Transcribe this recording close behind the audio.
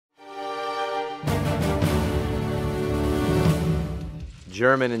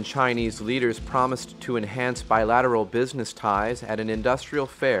German and Chinese leaders promised to enhance bilateral business ties at an industrial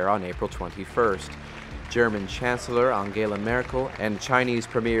fair on April 21st. German Chancellor Angela Merkel and Chinese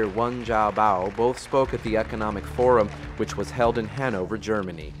Premier Jiabao both spoke at the Economic Forum, which was held in Hanover,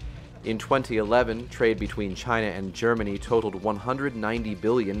 Germany. In 2011, trade between China and Germany totaled $190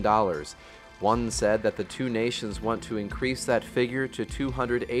 billion. One said that the two nations want to increase that figure to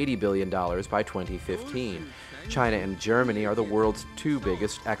 $280 billion by 2015. China and Germany are the world's two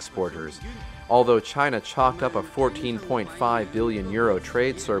biggest exporters. Although China chalked up a 14.5 billion euro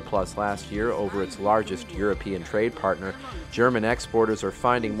trade surplus last year over its largest European trade partner, German exporters are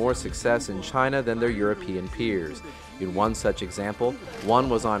finding more success in China than their European peers. In one such example, one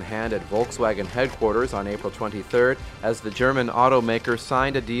was on hand at Volkswagen headquarters on April 23rd as the German automaker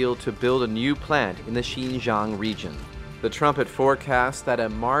signed a deal to build a new plant in the Xinjiang region. The trumpet forecasts that a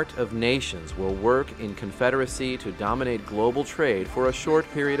mart of nations will work in confederacy to dominate global trade for a short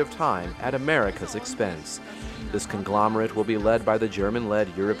period of time at America's expense. This conglomerate will be led by the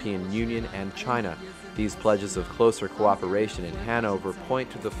German-led European Union and China. These pledges of closer cooperation in Hanover point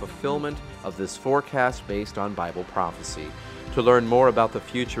to the fulfillment of this forecast based on Bible prophecy. To learn more about the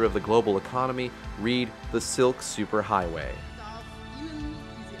future of the global economy, read The Silk Superhighway.